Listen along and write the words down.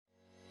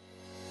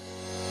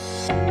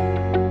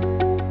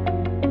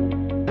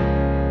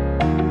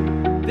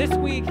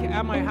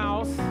at my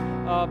house,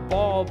 a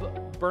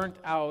bulb burnt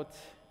out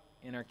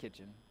in our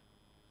kitchen.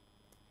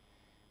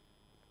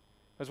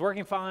 I was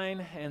working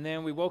fine, and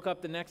then we woke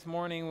up the next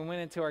morning, we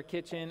went into our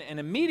kitchen, and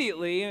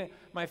immediately,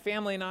 my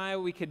family and I,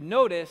 we could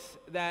notice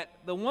that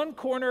the one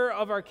corner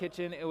of our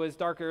kitchen, it was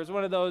darker. It was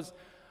one of those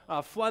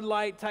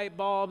floodlight type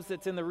bulbs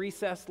that's in the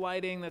recessed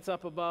lighting that's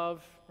up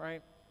above,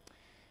 right?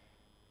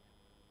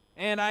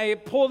 And I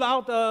pulled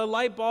out the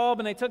light bulb,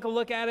 and I took a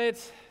look at it,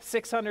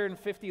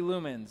 650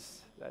 lumens.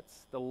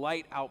 That's the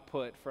light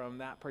output from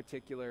that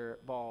particular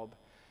bulb.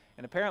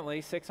 And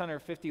apparently,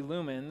 650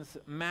 lumens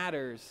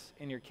matters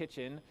in your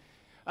kitchen.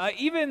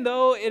 Even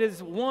though it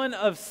is one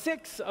of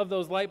 6 of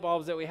those light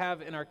bulbs that we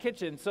have in our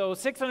kitchen. So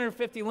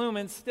 650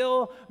 lumens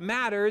still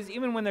matters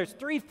even when there's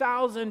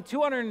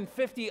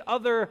 3,250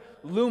 other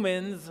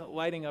lumens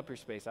lighting up your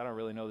space. I don't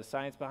really know the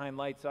science behind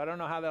light, so I don't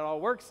know how that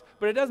all works,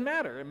 but it does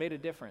matter. It made a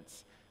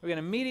difference. We can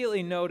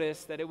immediately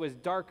notice that it was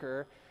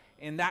darker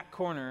in that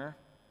corner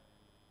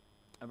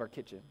of our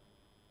kitchen.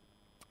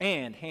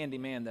 And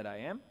handyman that I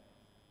am,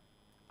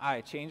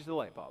 I changed the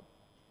light bulb.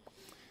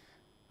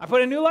 I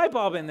put a new light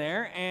bulb in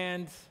there,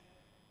 and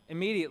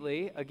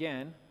immediately,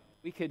 again,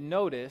 we could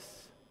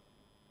notice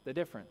the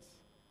difference.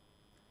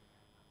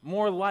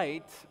 More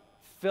light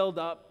filled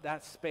up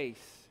that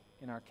space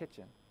in our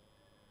kitchen.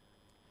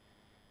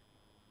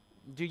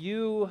 Do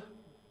you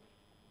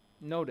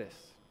notice?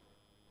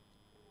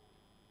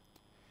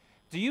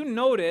 Do you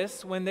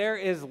notice when there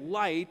is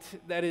light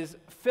that is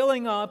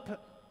filling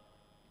up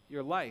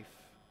your life?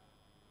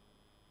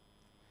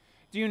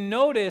 Do you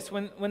notice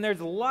when there's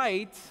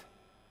light,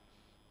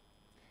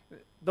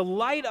 the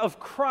light of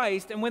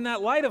Christ, and when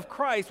that light of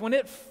Christ, when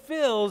it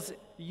fills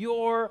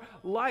your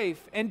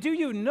life? And do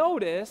you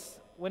notice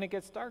when it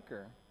gets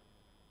darker?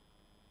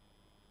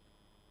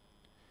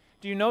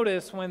 Do you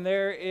notice when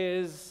there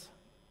is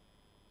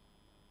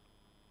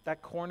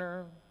that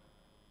corner,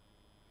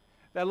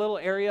 that little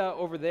area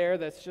over there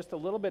that's just a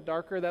little bit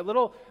darker, that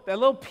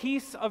little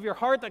piece of your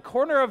heart, that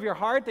corner of your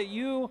heart that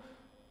you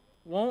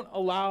won't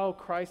allow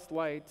Christ's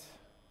light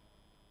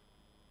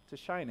to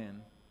shine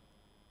in?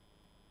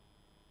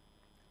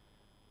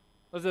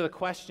 Those are the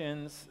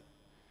questions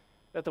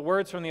that the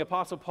words from the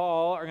Apostle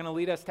Paul are going to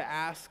lead us to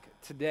ask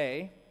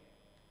today.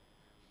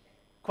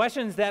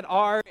 Questions that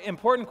are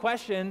important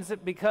questions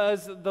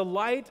because the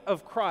light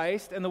of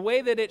Christ and the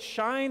way that it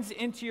shines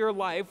into your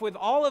life with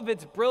all of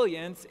its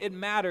brilliance, it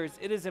matters.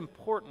 It is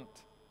important.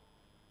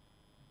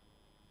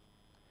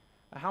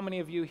 How many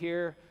of you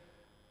here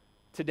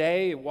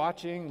today,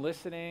 watching,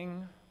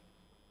 listening,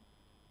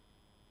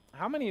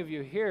 how many of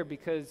you here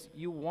because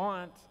you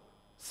want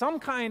some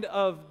kind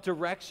of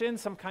direction,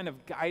 some kind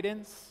of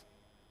guidance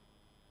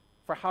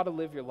for how to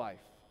live your life?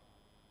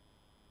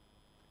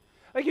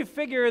 Like, you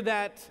figure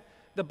that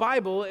the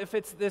Bible, if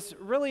it's this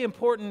really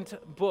important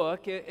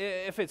book,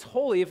 if it's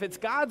holy, if it's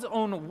God's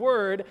own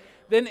word,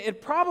 then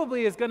it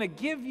probably is going to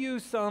give you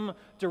some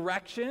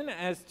direction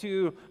as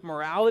to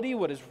morality,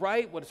 what is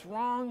right, what is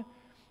wrong.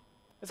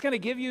 It's going to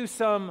give you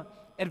some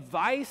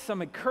advice,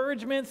 some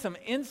encouragement, some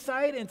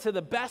insight into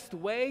the best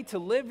way to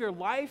live your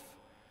life,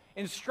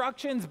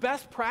 instructions,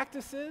 best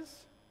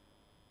practices.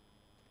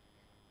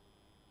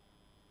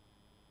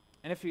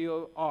 And if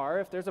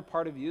there's a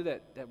part of you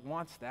that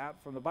wants that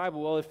from the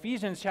Bible, well,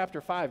 Ephesians chapter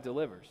 5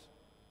 delivers.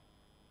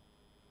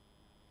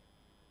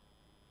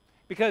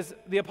 Because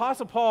the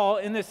Apostle Paul,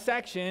 in this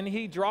section,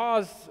 he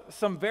draws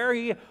some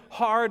very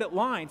hard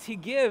lines. He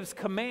gives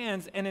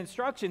commands and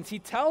instructions. He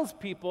tells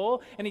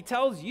people and he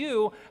tells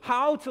you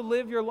how to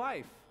live your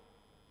life.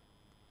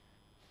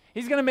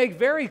 He's going to make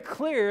very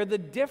clear the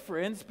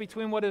difference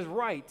between what is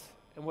right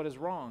and what is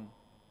wrong.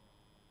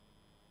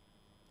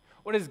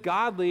 What is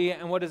godly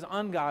and what is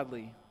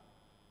ungodly.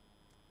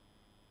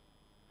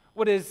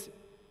 What is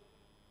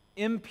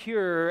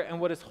impure and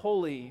what is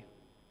holy.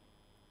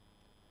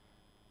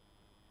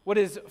 What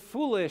is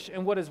foolish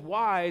and what is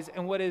wise,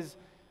 and what is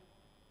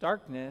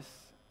darkness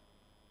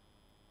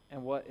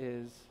and what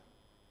is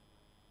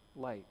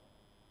light.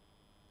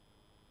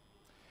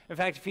 In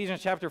fact,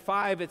 Ephesians chapter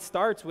 5, it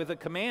starts with a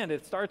command.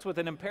 It starts with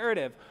an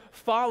imperative.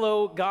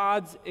 Follow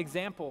God's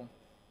example.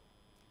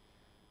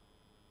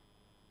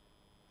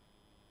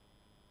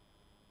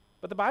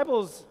 But the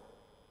Bible's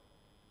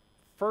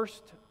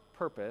first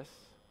purpose,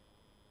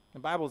 the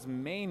Bible's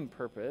main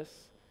purpose,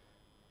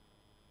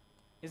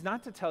 is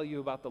not to tell you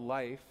about the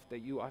life that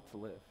you ought to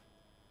live.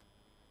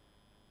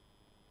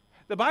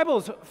 The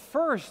Bible's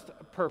first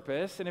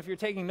purpose, and if you're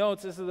taking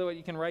notes, this is what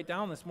you can write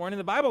down this morning.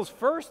 The Bible's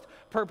first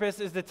purpose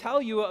is to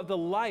tell you of the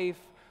life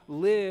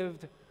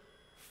lived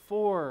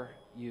for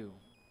you.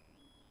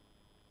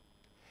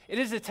 It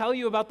is to tell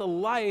you about the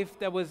life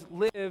that was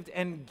lived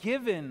and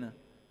given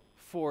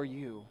for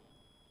you.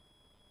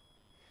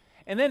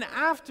 And then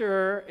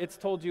after it's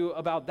told you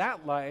about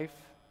that life,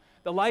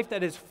 the life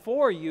that is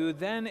for you,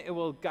 then it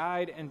will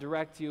guide and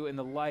direct you in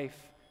the life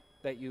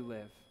that you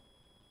live.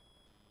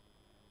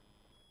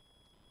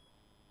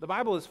 The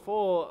Bible is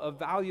full of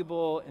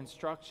valuable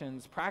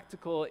instructions,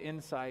 practical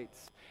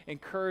insights,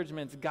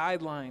 encouragements,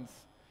 guidelines.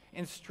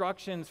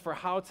 instructions for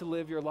how to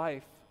live your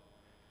life.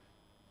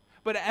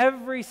 But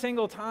every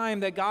single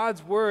time that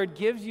God's word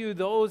gives you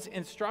those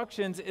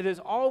instructions, it is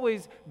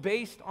always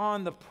based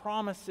on the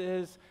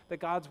promises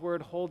that God's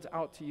word holds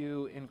out to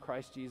you in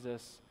Christ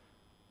Jesus,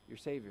 your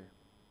Savior.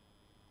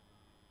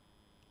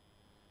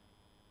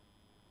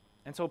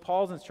 And so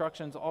Paul's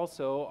instructions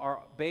also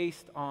are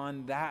based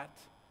on that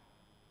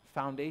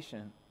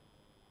foundation.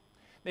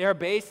 They are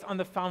based on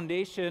the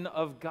foundation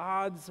of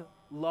God's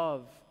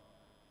love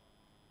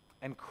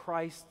and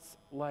Christ's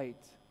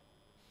light.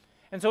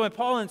 And so when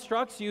Paul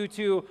instructs you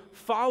to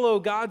follow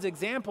God's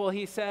example,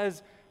 he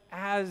says,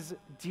 as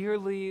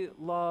dearly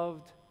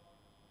loved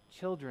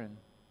children.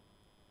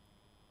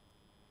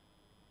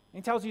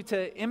 He tells you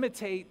to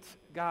imitate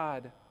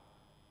God.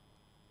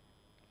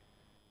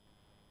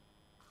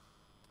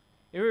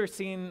 Have you ever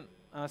seen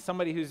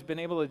somebody who's been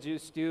able to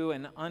just do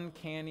an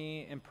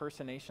uncanny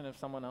impersonation of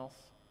someone else?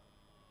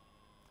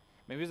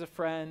 Maybe it was a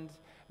friend,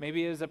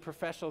 maybe it was a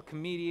professional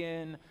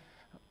comedian,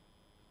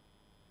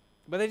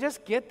 but they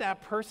just get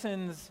that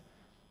person's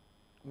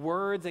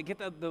words, they get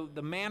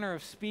the manner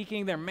of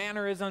speaking, their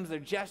mannerisms, their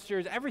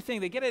gestures, everything.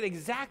 They get it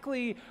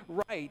exactly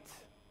right.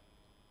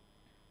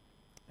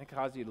 It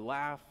causes you to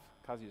laugh,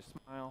 causes you to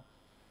smile.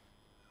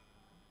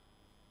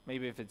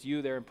 Maybe if it's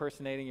you they're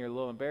impersonating, you're a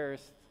little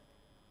embarrassed.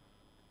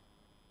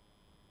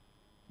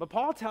 But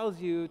Paul tells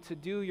you to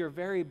do your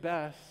very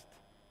best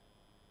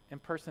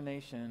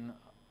impersonation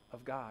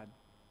of God.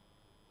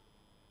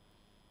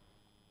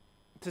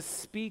 To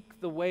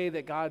speak the way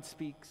that God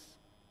speaks,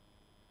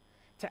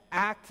 to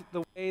act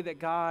the way that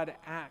God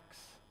acts,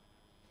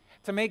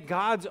 to make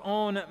God's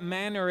own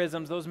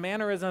mannerisms, those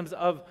mannerisms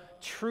of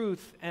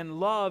truth and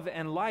love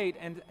and light,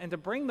 and to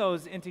bring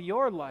those into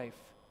your life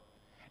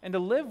and to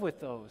live with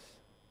those.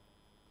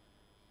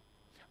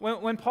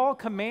 When Paul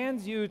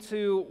commands you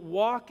to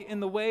walk in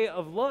the way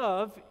of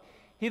love,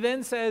 he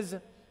then says,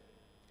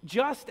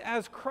 just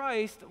as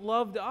Christ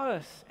loved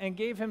us and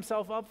gave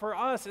himself up for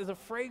us as a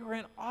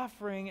fragrant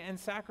offering and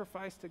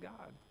sacrifice to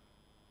God.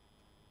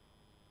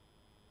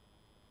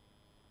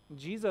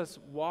 Jesus'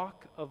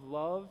 walk of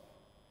love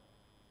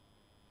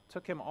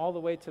took him all the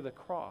way to the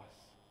cross.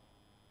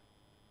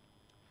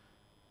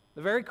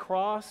 The very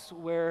cross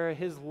where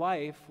his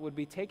life would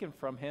be taken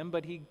from him,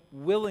 but he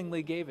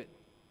willingly gave it.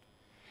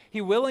 He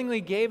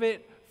willingly gave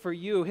it for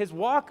you. His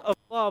walk of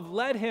love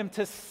led him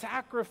to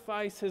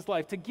sacrifice his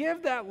life, to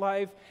give that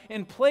life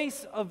in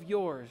place of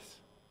yours.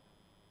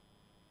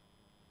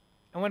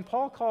 And when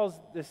Paul calls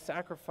this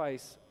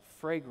sacrifice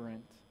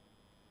fragrant,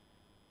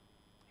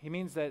 he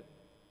means that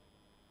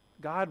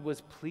God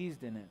was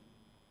pleased in it.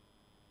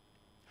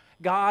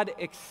 God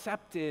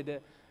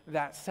accepted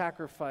that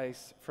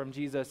sacrifice from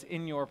Jesus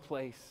in your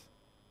place.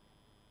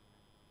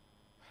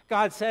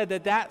 God said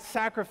that that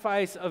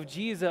sacrifice of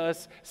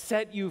Jesus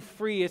set you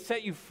free. It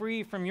set you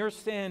free from your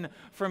sin,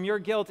 from your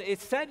guilt. It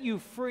set you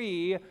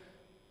free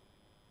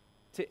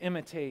to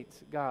imitate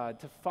God,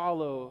 to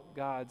follow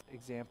God's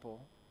example,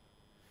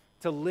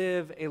 to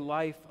live a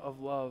life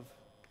of love.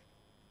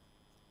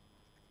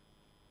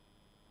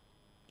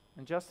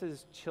 And just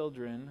as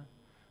children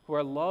who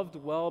are loved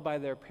well by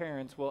their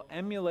parents will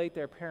emulate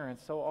their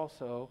parents, so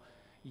also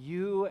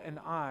you and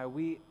I,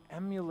 we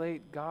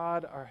emulate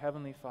God, our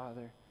Heavenly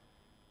Father.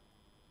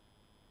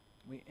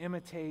 We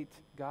imitate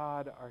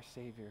God, our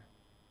Savior.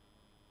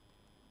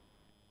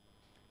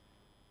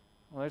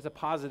 Well, there's a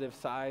positive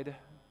side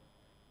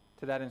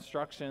to that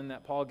instruction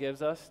that Paul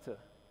gives us to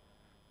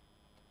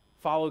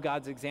follow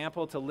God's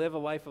example, to live a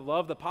life of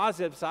love. The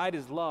positive side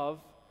is love,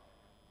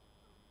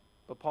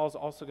 but Paul's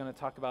also going to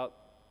talk about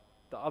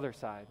the other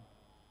side.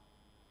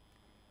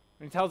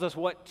 When he tells us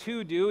what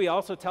to do, he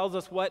also tells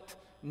us what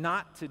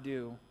not to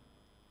do.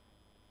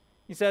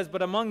 He says,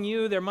 but among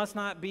you there must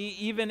not be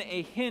even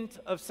a hint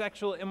of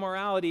sexual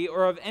immorality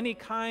or of any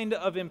kind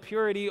of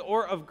impurity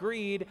or of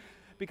greed,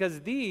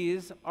 because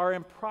these are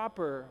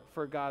improper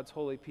for God's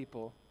holy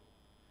people.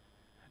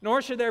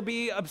 Nor should there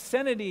be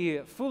obscenity,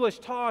 foolish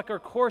talk, or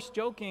coarse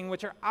joking,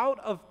 which are out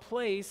of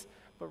place,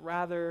 but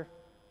rather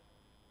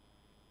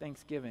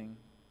thanksgiving.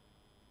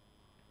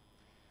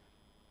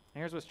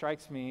 And here's what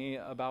strikes me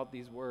about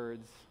these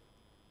words.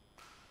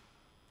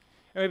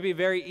 It would be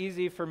very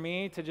easy for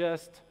me to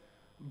just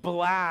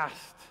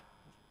blast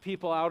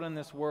people out in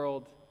this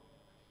world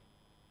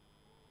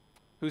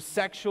whose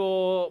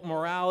sexual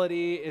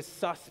morality is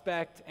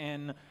suspect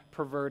and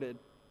perverted.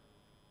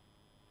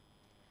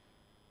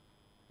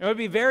 It would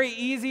be very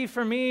easy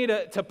for me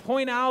to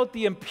point out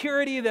the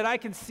impurity that I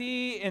can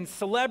see in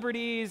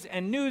celebrities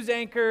and news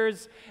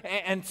anchors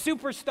and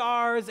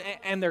superstars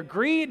and their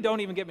greed. Don't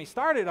even get me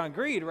started on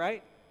greed,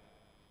 right?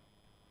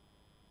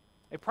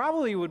 It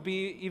probably would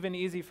be even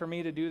easy for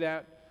me to do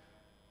that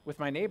with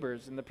my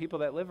neighbors and the people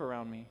that live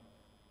around me.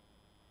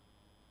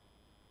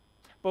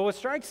 But what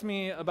strikes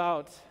me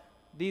about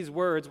these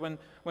words, when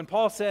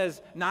Paul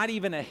says not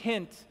even a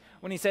hint,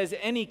 when he says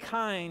any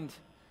kind,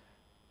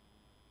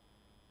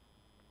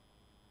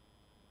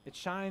 it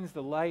shines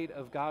the light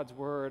of God's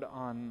word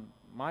on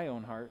my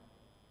own heart,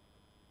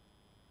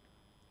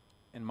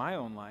 in my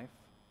own life.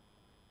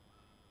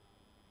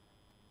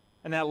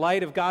 And that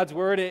light of God's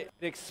word, it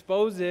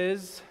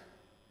exposes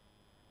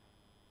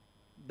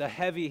the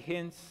heavy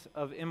hints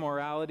of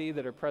immorality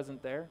that are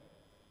present there.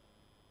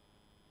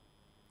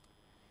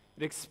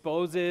 It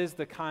exposes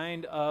the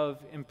kind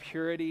of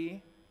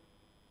impurity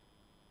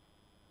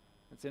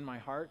that's in my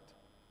heart.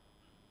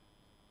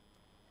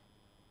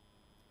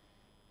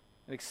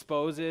 It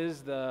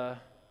exposes the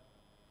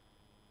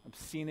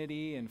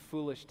obscenity and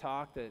foolish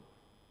talk that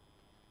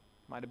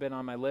might have been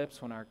on my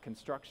lips when our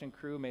construction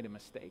crew made a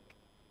mistake.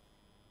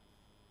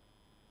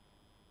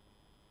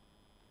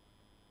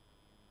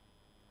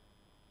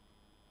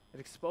 It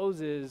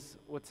exposes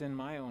what's in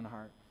my own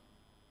heart.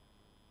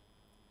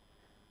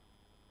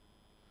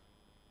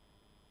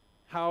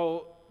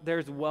 How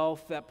there's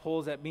wealth that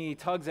pulls at me,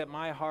 tugs at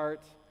my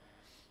heart.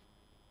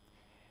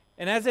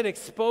 And as it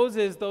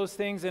exposes those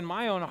things in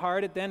my own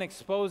heart, it then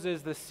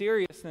exposes the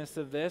seriousness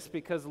of this,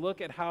 because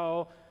look at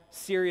how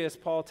serious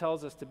Paul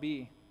tells us to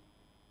be.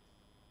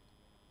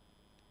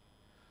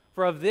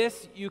 For of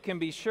this you can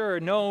be sure,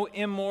 no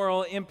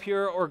immoral,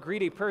 impure, or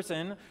greedy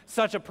person,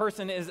 such a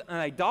person is an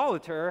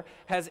idolater,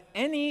 has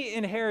any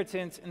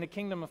inheritance in the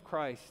kingdom of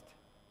Christ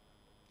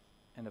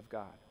and of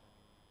God.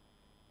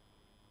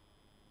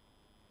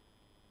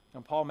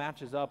 And Paul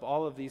matches up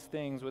all of these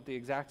things with the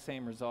exact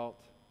same result.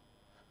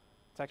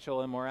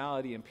 Sexual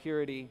immorality,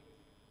 impurity,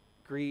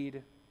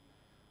 greed,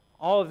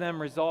 all of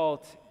them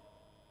result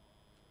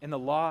in the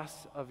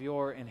loss of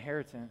your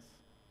inheritance.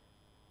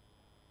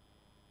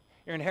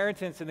 Your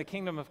inheritance in the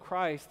kingdom of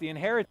Christ, the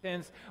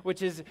inheritance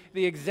which is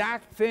the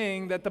exact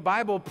thing that the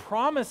Bible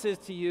promises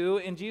to you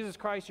in Jesus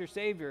Christ your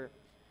Savior.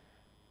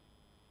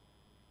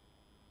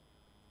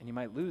 And you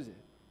might lose it.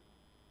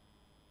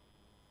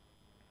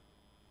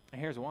 And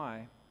here's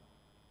why.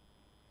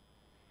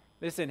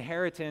 This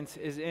inheritance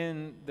is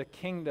in the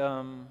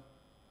kingdom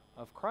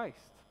of Christ.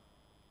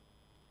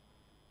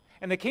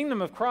 And the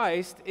kingdom of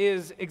Christ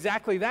is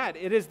exactly that.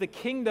 It is the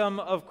kingdom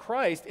of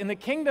Christ. In the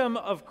kingdom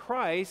of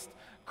Christ,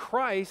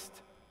 Christ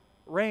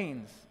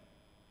reigns.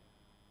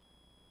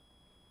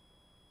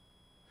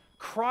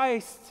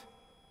 Christ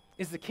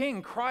is the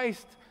king.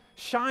 Christ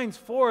shines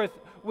forth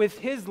with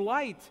his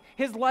light.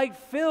 His light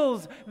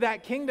fills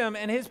that kingdom,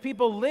 and his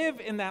people live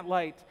in that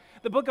light.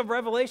 The book of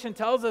Revelation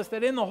tells us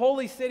that in the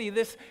holy city,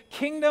 this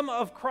kingdom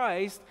of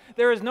Christ,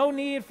 there is no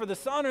need for the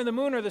sun or the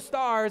moon or the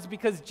stars,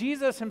 because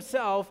Jesus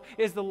himself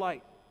is the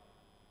light.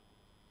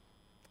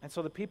 And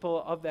so the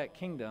people of that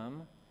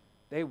kingdom,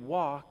 they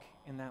walk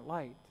in that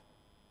light.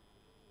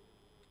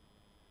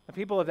 The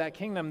people of that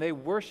kingdom, they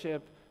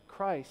worship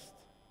Christ.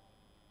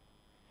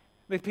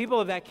 The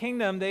people of that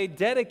kingdom, they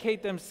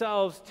dedicate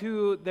themselves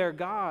to their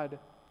God.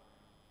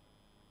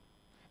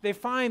 They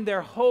find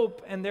their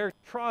hope and their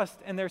trust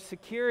and their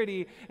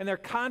security and their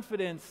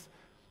confidence,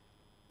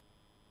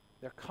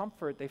 their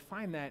comfort, they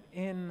find that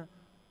in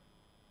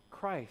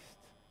Christ.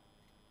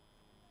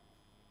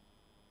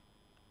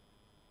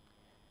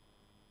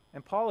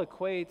 And Paul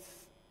equates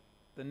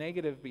the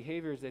negative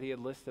behaviors that he had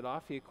listed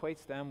off, he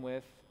equates them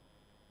with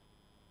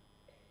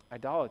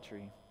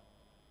idolatry.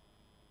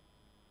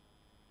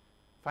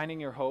 Finding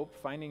your hope,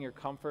 finding your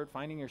comfort,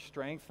 finding your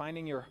strength,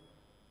 finding your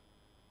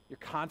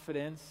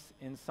confidence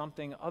in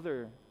something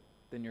other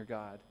than your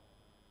God.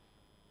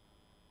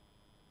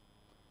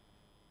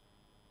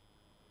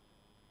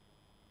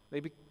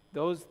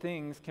 Those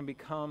things can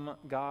become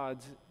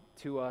gods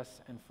to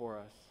us and for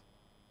us.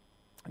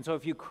 And so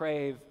if you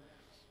crave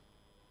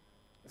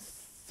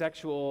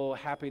sexual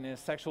happiness,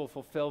 sexual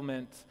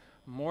fulfillment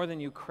more than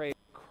you crave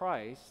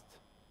Christ,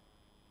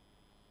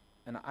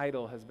 an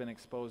idol has been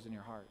exposed in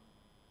your heart.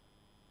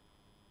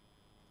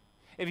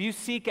 If you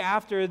seek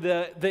after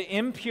the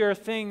impure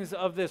things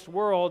of this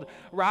world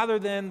rather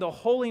than the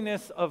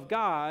holiness of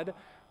God,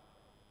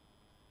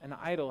 an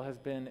idol has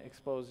been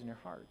exposed in your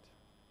heart.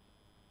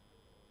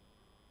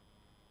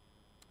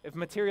 If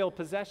material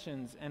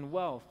possessions and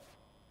wealth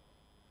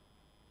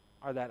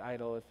are that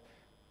idol,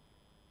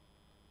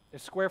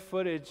 if square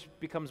footage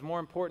becomes more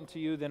important to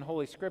you than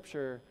Holy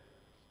Scripture,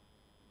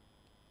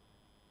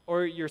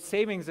 or your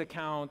savings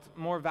account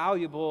more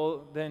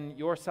valuable than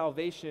your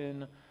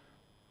salvation,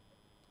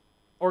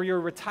 or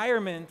your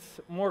retirement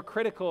more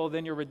critical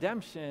than your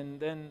redemption,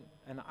 then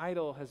an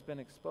idol has been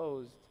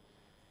exposed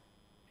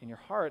in your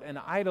heart, an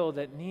idol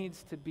that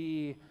needs to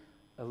be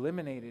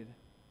eliminated,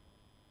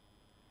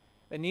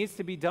 that needs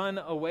to be done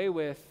away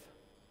with,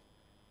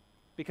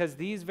 because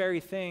these very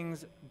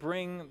things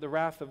bring the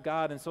wrath of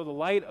God. And so the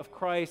light of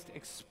Christ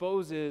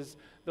exposes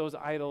those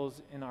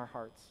idols in our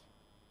hearts.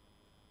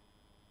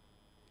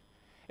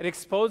 It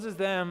exposes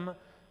them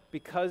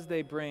because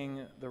they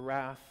bring the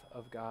wrath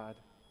of God.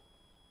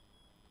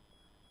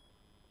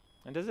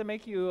 And does it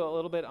make you a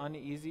little bit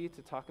uneasy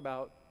to talk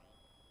about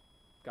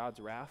God's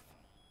wrath?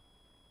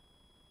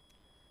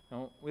 You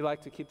know, we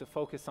like to keep the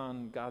focus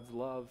on God's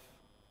love,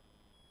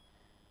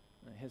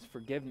 his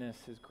forgiveness,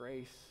 his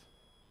grace.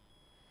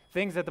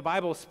 Things that the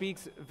Bible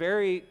speaks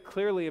very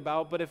clearly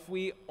about, but if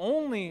we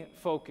only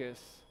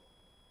focus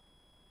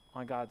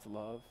on God's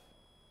love,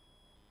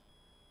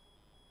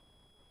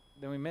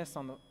 then we miss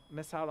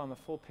out on the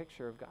full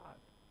picture of God.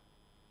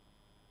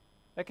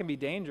 That can be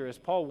dangerous.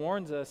 Paul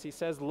warns us. He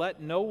says,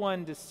 "Let no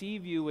one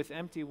deceive you with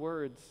empty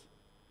words.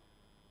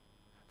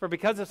 For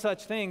because of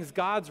such things,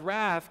 God's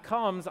wrath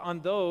comes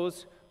on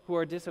those who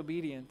are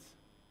disobedient."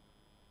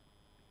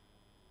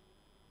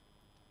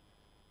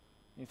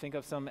 You think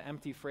of some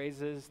empty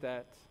phrases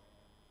that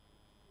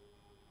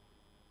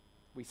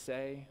we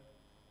say,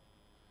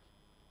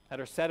 that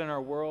are said in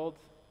our world.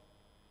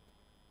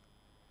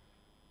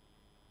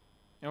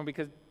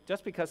 Because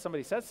just because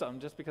somebody says something,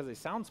 just because they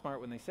sound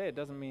smart when they say it,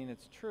 doesn't mean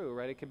it's true,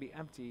 right? It can be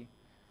empty.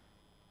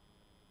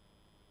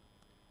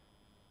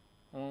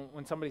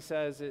 When somebody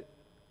says,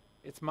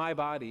 it's my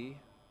body,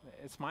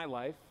 it's my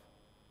life,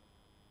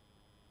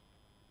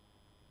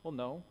 well,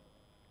 no.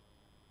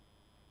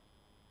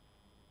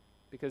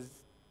 Because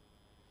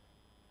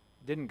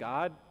didn't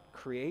God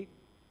create,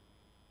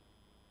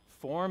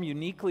 form,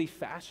 uniquely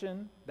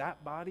fashion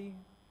that body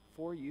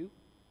for you?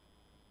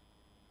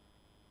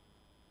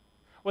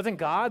 Wasn't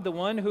God the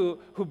one who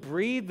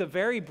breathed the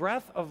very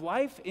breath of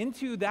life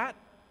into that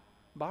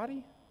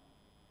body?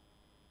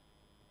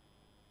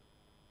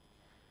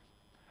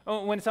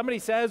 When somebody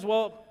says,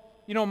 well,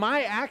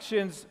 my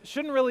actions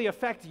shouldn't really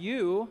affect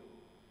you,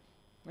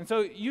 and so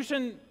you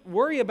shouldn't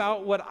worry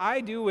about what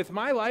I do with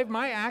my life,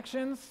 my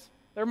actions,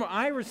 they're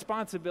my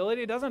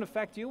responsibility, it doesn't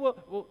affect you.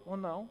 Well,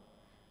 no,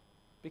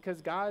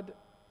 because God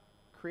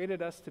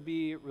created us to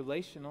be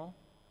relational.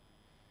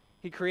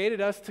 He created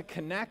us to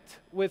connect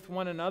with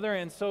one another,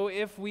 and so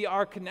if we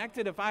are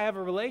connected, if I have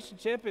a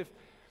relationship,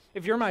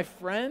 if you're my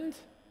friend,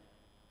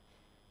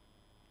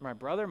 my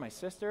brother, my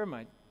sister,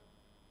 my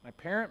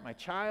parent, my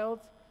child,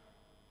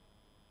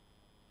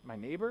 my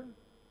neighbor,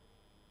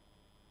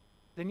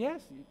 then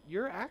yes,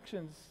 your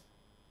actions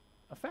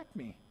affect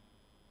me.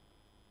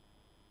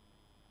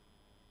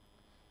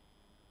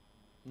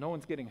 No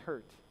one's getting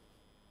hurt.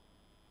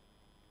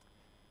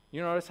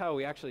 You notice how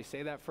we actually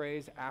say that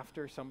phrase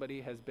after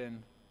somebody has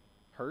been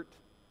hurt,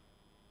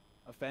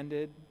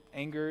 offended,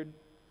 angered,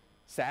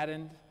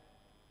 saddened?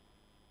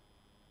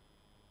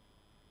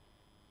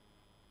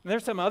 And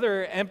there's some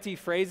other empty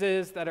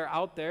phrases that are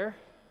out there.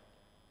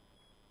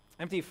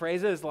 Empty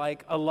phrases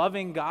like a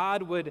loving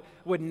God would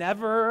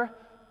never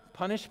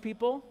punish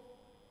people.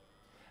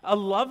 A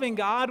loving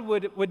God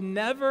would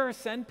never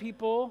send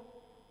people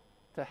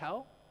to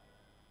hell.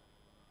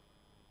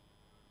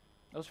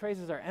 Those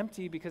phrases are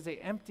empty because they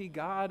empty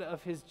God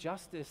of his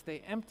justice.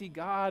 They empty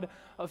God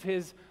of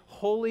his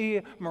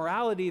holy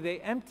morality. They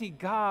empty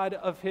God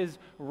of his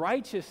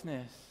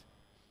righteousness.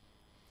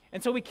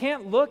 And so we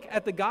can't look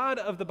at the God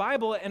of the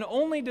Bible and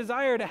only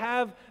desire to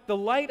have the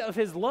light of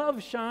his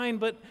love shine,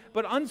 but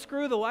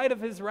unscrew the light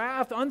of his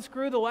wrath,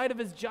 unscrew the light of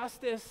his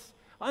justice,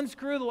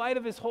 unscrew the light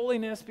of his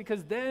holiness,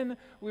 because then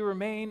we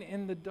remain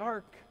in the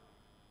dark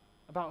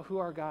about who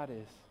our God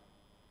is.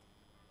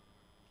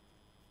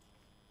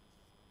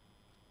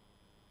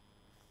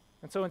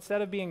 And so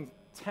instead of being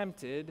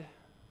tempted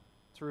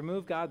to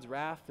remove God's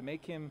wrath, to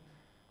make him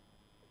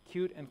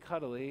cute and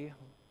cuddly,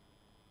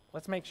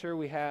 let's make sure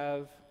we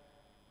have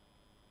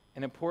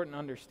an important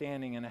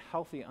understanding and a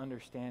healthy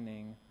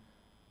understanding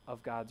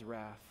of God's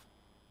wrath.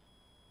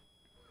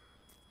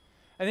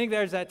 I think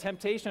there's that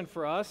temptation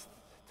for us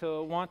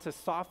to want to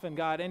soften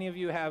God. Any of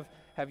you have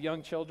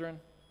young children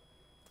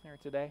here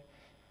today?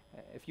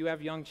 If you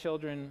have young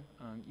children,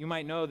 you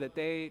might know that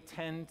they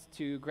tend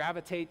to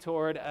gravitate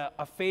toward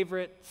a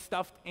favorite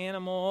stuffed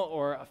animal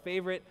or a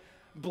favorite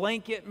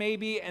blanket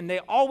maybe, and they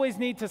always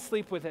need to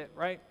sleep with it,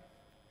 right?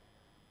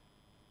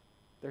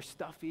 Their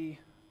stuffy,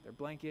 their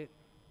blanket.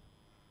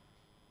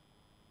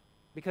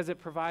 Because it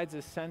provides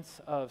a sense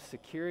of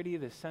security,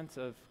 this sense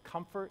of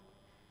comfort,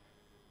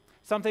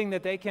 something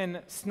that they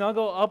can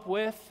snuggle up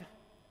with,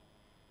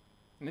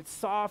 and it's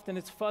soft and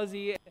it's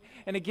fuzzy,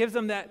 and it gives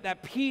them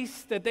that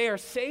peace that they are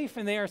safe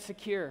and they are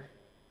secure.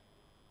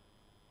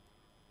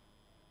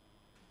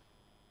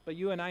 But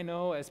you and I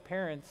know as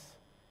parents,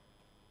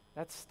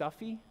 that's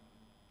stuffy.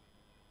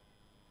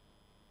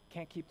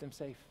 Can't keep them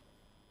safe.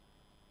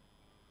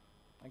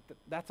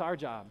 That's our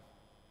job.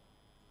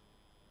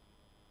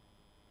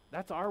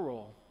 That's our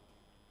role.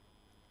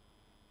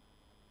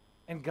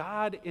 And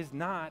God is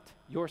not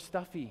your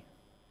stuffy.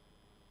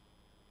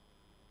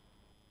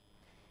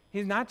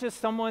 He's not just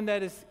someone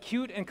that is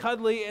cute and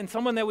cuddly and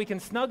someone that we can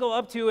snuggle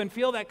up to and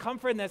feel that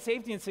comfort and that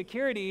safety and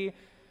security.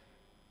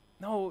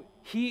 No,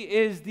 he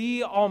is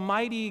the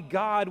Almighty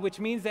God, which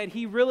means that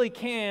he really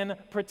can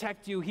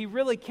protect you. He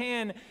really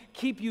can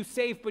keep you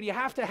safe, but you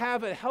have to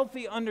have a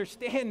healthy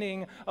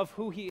understanding of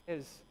who he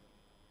is.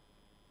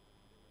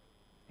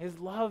 His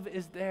love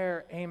is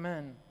there,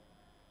 amen.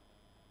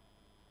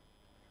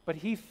 But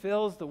he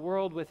fills the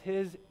world with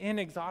his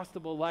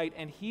inexhaustible light,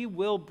 and he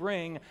will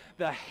bring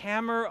the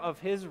hammer of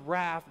his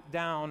wrath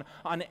down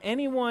on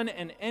anyone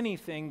and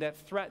anything that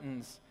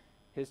threatens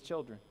his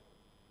children.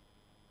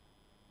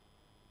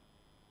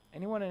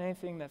 Anyone and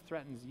anything that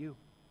threatens you.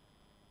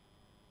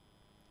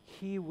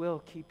 He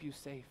will keep you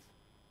safe.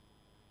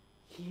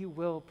 He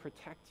will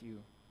protect you.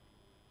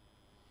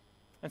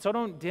 And so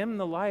don't dim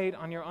the light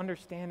on your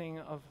understanding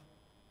of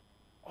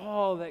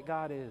all that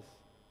God is.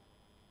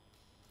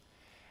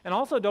 And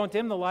also don't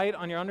dim the light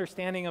on your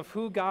understanding of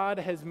who God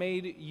has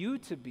made you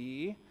to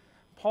be.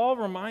 Paul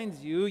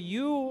reminds you,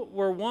 you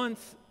were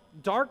once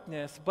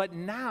darkness, but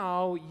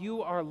now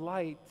you are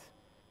light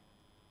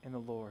in the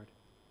Lord.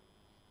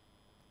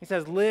 He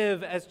says,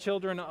 live as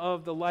children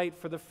of the light,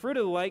 for the fruit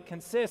of the light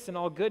consists in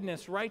all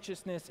goodness,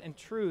 righteousness, and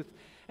truth,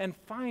 and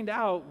find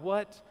out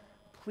what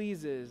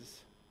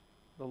pleases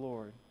the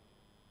Lord.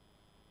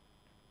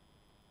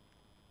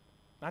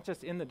 Not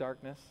just in the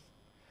darkness,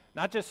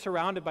 not just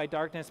surrounded by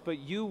darkness, but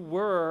you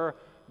were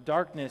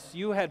darkness.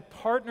 You had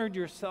partnered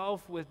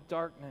yourself with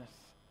darkness.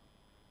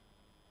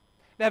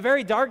 That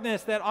very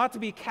darkness that ought to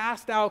be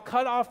cast out,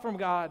 cut off from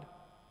God,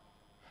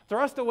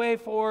 thrust away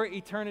for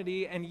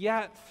eternity, and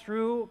yet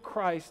through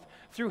Christ,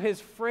 through his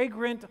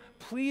fragrant,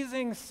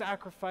 pleasing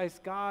sacrifice,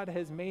 God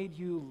has made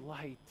you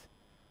light.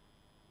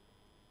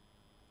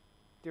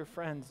 Dear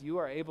friends, you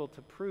are able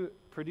to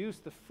produce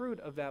the fruit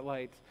of that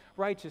light,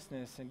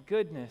 righteousness and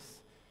goodness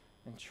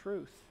and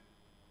truth.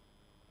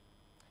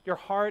 Your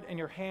heart and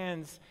your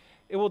hands,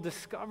 it will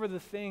discover the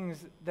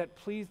things that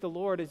please the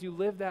Lord as you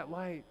live that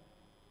light,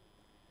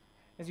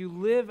 as you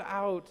live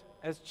out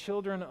as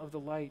children of the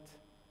light.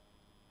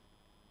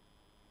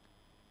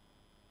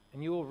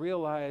 And you will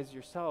realize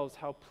yourselves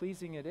how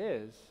pleasing it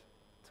is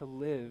to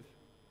live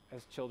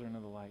as children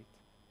of the light.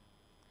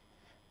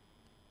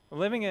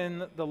 Living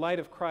in the light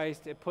of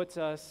Christ, it puts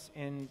us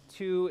in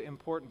two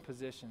important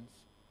positions.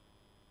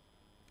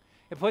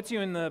 It puts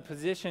you in the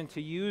position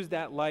to use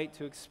that light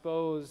to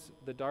expose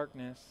the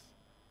darkness.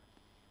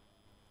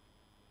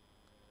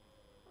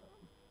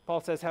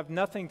 Paul says, have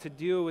nothing to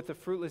do with the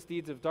fruitless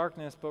deeds of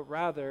darkness, but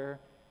rather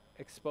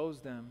expose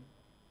them.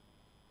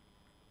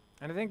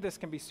 And I think this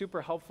can be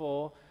super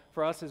helpful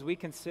for us as we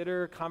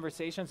consider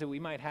conversations that we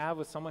might have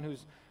with someone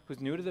who's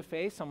new to the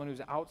faith, someone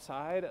who's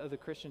outside of the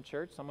Christian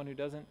church, someone who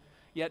doesn't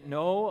yet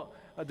know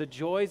the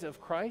joys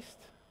of Christ,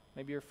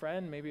 maybe your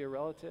friend, maybe a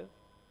relative.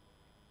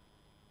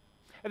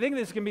 I think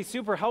this can be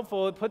super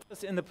helpful. It puts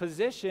us in the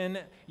position,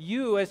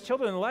 you as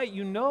children of the light,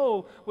 you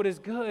know what is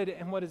good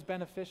and what is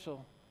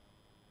beneficial.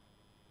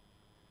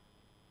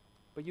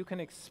 But you can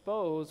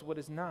expose what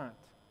is not.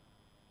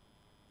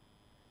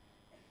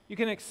 You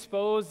can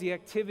expose the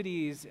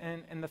activities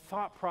and the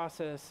thought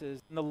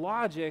processes and the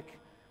logic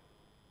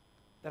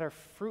that are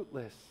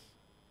fruitless.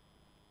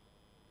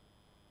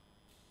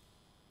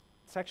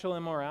 Sexual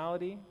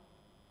immorality,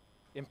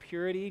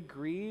 impurity,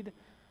 greed,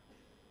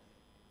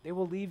 they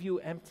will leave you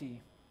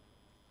empty.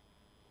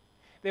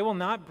 They will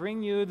not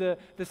bring you the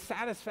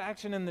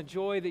satisfaction and the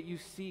joy that you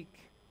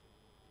seek.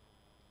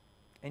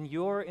 And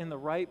you're in the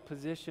right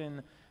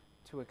position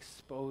to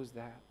expose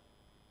that.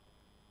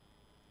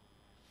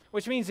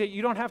 Which means that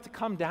you don't have to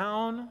come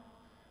down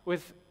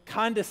with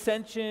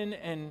condescension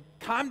and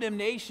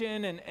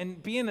condemnation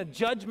and being a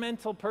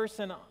judgmental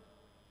person,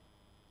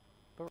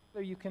 but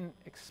rather you can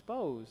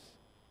expose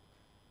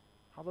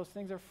how those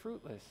things are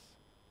fruitless,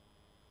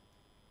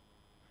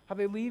 how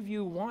they leave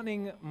you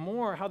wanting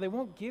more, how they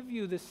won't give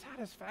you the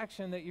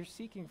satisfaction that you're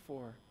seeking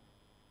for.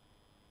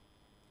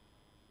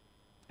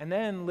 And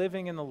then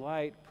living in the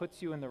light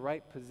puts you in the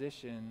right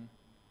position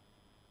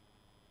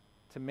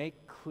to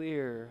make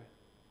clear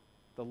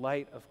the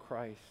light of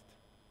Christ.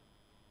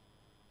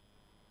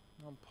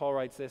 Paul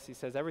writes this, he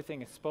says,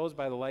 everything exposed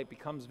by the light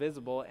becomes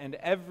visible, and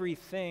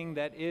everything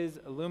that is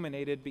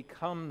illuminated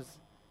becomes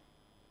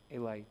a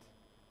light.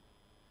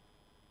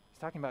 He's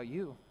talking about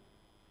you.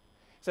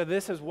 So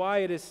this is why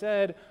it is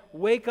said,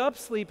 wake up,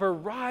 sleeper,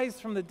 rise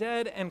from the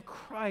dead, and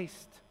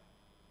Christ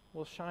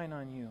will shine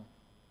on you.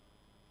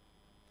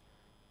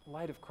 The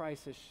light of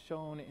Christ is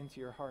shone into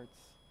your hearts.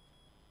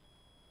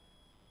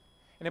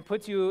 And it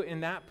puts you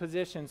in that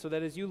position so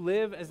that as you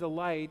live as the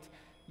light,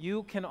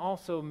 you can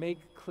also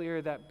make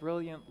clear that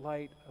brilliant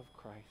light of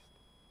Christ.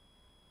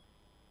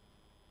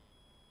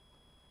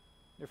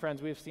 Dear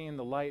friends, we have seen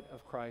the light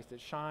of Christ.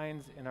 It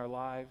shines in our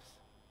lives.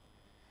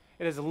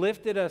 It has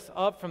lifted us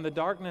up from the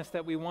darkness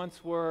that we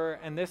once were,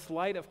 and this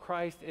light of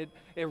Christ, it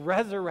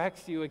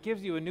resurrects you. It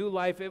gives you a new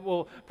life. It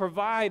will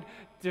provide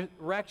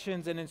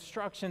directions and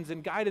instructions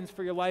and guidance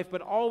for your life,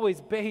 but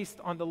always based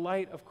on the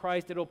light of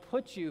Christ. It'll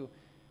put you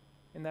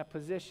in that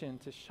position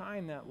to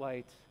shine that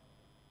light.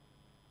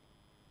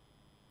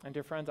 And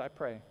dear friends, I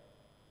pray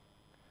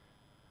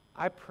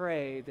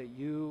that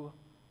you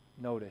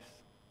notice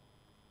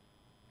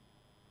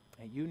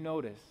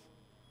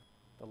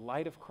the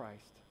light of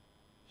Christ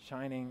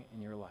shining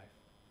in your life.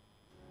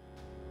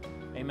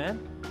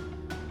 Amen?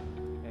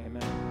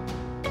 Amen.